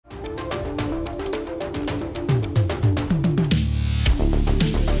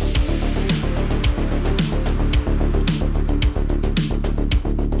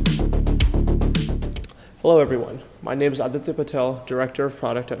Hello everyone, my name is Aditya Patel, Director of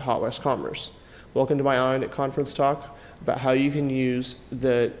Product at Hot West Commerce. Welcome to my Ionic conference talk about how you can use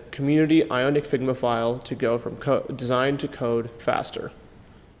the community Ionic Figma file to go from design to code faster.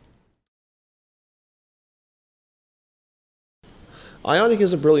 Ionic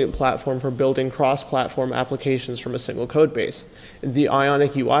is a brilliant platform for building cross-platform applications from a single code base. The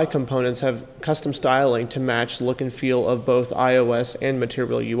Ionic UI components have custom styling to match the look and feel of both iOS and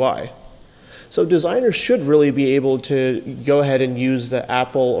Material UI. So designers should really be able to go ahead and use the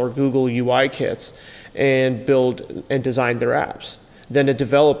Apple or Google UI kits and build and design their apps. Then a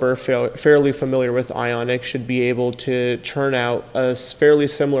developer fairly familiar with Ionic should be able to churn out a fairly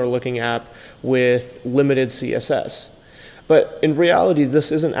similar looking app with limited CSS. But in reality, this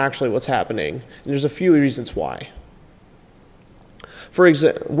isn't actually what's happening. And there's a few reasons why.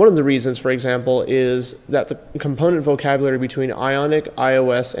 One of the reasons, for example, is that the component vocabulary between Ionic,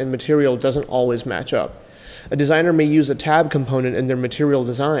 iOS, and Material doesn't always match up. A designer may use a tab component in their Material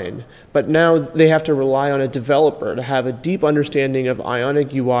design, but now they have to rely on a developer to have a deep understanding of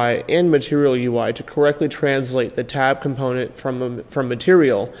Ionic UI and Material UI to correctly translate the tab component from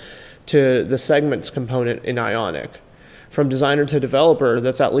Material to the segments component in Ionic. From designer to developer,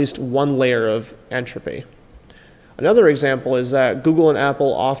 that's at least one layer of entropy. Another example is that Google and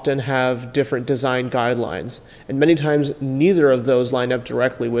Apple often have different design guidelines, and many times neither of those line up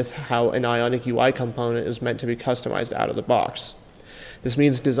directly with how an Ionic UI component is meant to be customized out of the box. This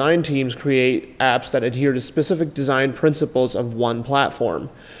means design teams create apps that adhere to specific design principles of one platform,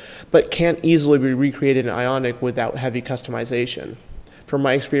 but can't easily be recreated in Ionic without heavy customization. From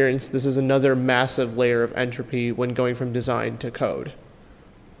my experience, this is another massive layer of entropy when going from design to code.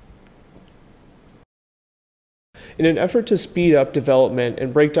 In an effort to speed up development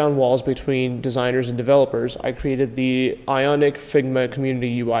and break down walls between designers and developers, I created the Ionic Figma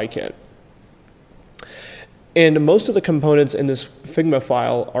Community UI Kit. And most of the components in this Figma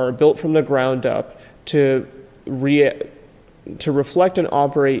file are built from the ground up to reflect and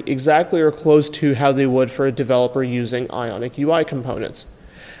operate exactly or close to how they would for a developer using Ionic UI components.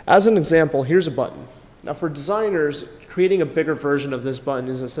 As an example, here's a button. Now for designers, creating a bigger version of this button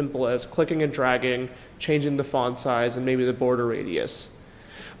is as simple as clicking and dragging, changing the font size, and maybe the border radius.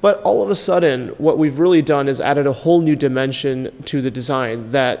 But all of a sudden, what we've really done is added a whole new dimension to the design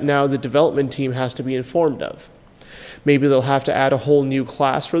that now the development team has to be informed of. Maybe they'll have to add a whole new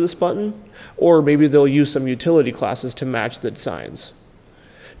class for this button, or maybe they'll use some utility classes to match the designs.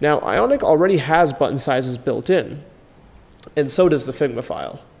 Now, Ionic already has button sizes built in, and so does the Figma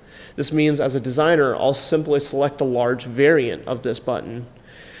file. This means as a designer, I'll simply select a large variant of this button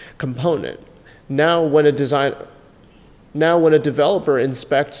component. Now when a developer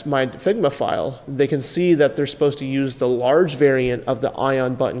inspects my Figma file, they can see that they're supposed to use the large variant of the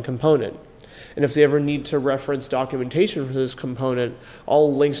Ion button component. And if they ever need to reference documentation for this component,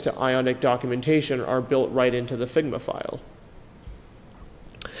 all links to Ionic documentation are built right into the Figma file.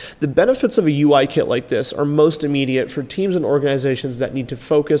 The benefits of a UI kit like this are most immediate for teams and organizations that need to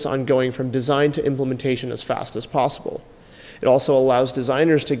focus on going from design to implementation as fast as possible. It also allows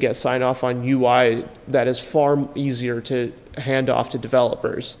designers to get sign-off on UI that is far easier to hand off to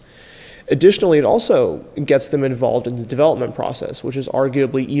developers. Additionally, it also gets them involved in the development process, which is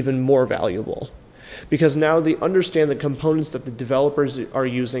arguably even more valuable, because now they understand the components that the developers are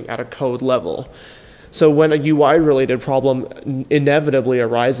using at a code level. So when a UI-related problem inevitably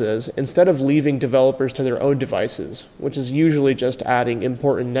arises, instead of leaving developers to their own devices, which is usually just adding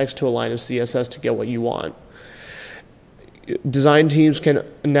important next to a line of CSS to get what you want, design teams can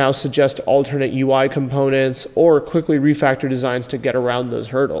now suggest alternate UI components or quickly refactor designs to get around those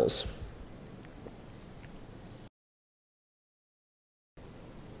hurdles.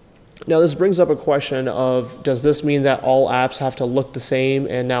 Now this brings up a question of, does this mean that all apps have to look the same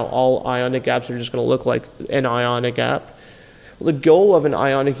and now all Ionic apps are just going to look like an Ionic app? Well, the goal of an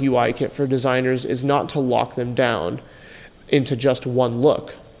Ionic UI kit for designers is not to lock them down into just one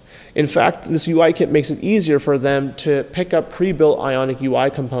look. In fact, this UI kit makes it easier for them to pick up pre-built Ionic UI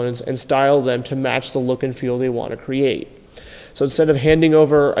components and style them to match the look and feel they want to create. So instead of handing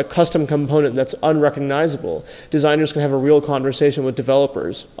over a custom component that's unrecognizable, designers can have a real conversation with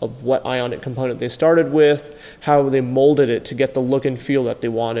developers of what Ionic component they started with, how they molded it to get the look and feel that they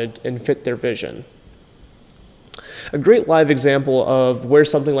wanted and fit their vision. A great live example of where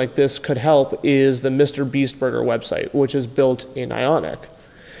something like this could help is the Mr. Beast Burger website, which is built in Ionic.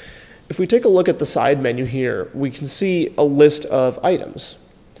 If we take a look at the side menu here, we can see a list of items.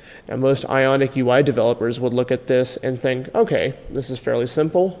 Now, most Ionic UI developers would look at this and think, okay, this is fairly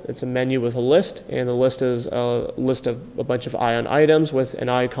simple. It's a menu with a list, and the list is a list of a bunch of Ion items with an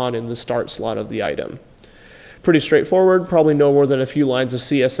icon in the start slot of the item. Pretty straightforward, probably no more than a few lines of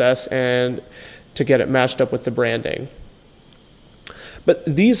CSS and to get it matched up with the branding. But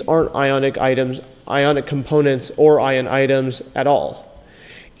these aren't Ionic items, Ionic components, or Ion items at all.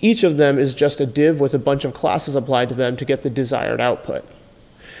 Each of them is just a div with a bunch of classes applied to them to get the desired output.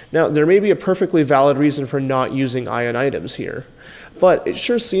 Now, there may be a perfectly valid reason for not using Ion items here, but it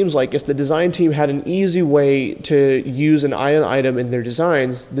sure seems like if the design team had an easy way to use an Ion item in their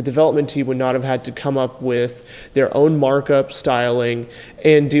designs, the development team would not have had to come up with their own markup, styling,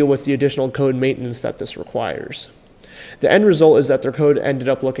 and deal with the additional code maintenance that this requires. The end result is that their code ended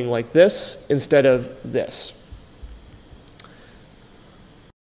up looking like this instead of this.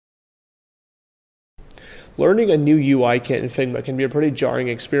 Learning a new UI kit in Figma can be a pretty jarring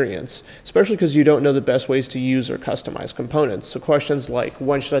experience, especially because you don't know the best ways to use or customize components. So questions like,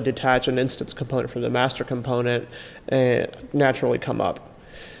 when should I detach an instance component from the master component, naturally come up.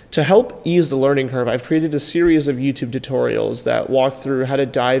 To help ease the learning curve, I've created a series of YouTube tutorials that walk through how to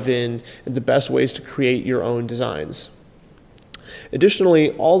dive in and the best ways to create your own designs.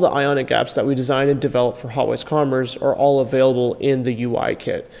 Additionally, all the Ionic apps that we design and develop for Hotwires Commerce are all available in the UI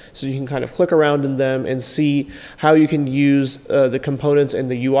kit. So you can kind of click around in them and see how you can use the components in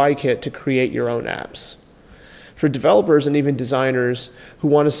the UI kit to create your own apps. For developers and even designers who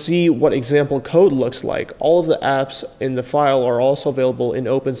want to see what example code looks like, all of the apps in the file are also available in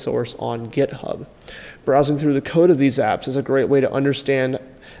open source on GitHub. Browsing through the code of these apps is a great way to understand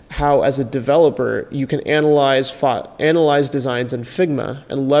how, as a developer, you can analyze designs in Figma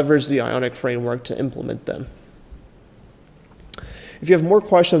and leverage the Ionic framework to implement them. If you have more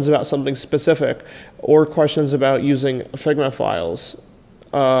questions about something specific or questions about using Figma files,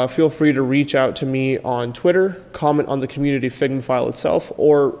 feel free to reach out to me on Twitter, comment on the community Figma file itself,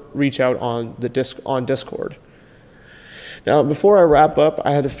 or reach out on Discord. Now, before I wrap up,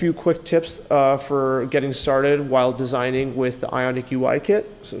 I had a few quick tips for getting started while designing with the Ionic UI Kit,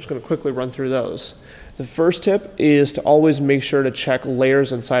 so I'm just going to quickly run through those. The first tip is to always make sure to check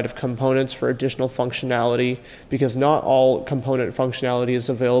layers inside of components for additional functionality, because not all component functionality is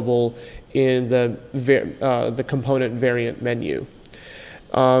available in the component variant menu.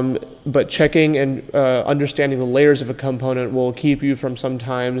 But checking and understanding the layers of a component will keep you from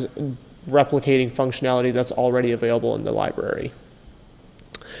sometimes replicating functionality that's already available in the library.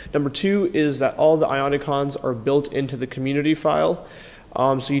 Number two is that all the Ionicons are built into the community file,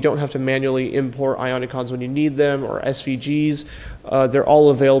 so you don't have to manually import Ionicons when you need them, or SVGs. They're all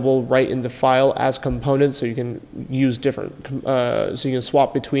available right in the file as components, so you can use so you can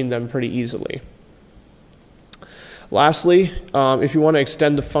swap between them pretty easily. Lastly, if you want to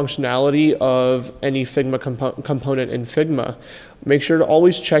extend the functionality of any Figma component in Figma, make sure to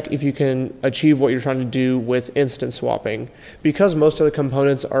always check if you can achieve what you're trying to do with instance swapping. Because most of the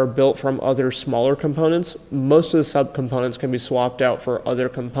components are built from other smaller components, most of the subcomponents can be swapped out for other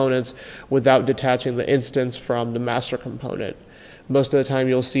components without detaching the instance from the master component. Most of the time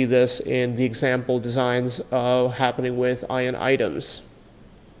you'll see this in the example designs happening with Ion items.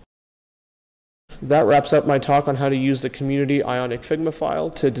 That wraps up my talk on how to use the community Ionic Figma file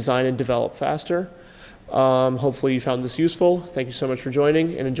to design and develop faster. Hopefully you found this useful. Thank you so much for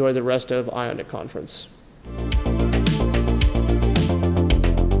joining, and enjoy the rest of Ionic Conference.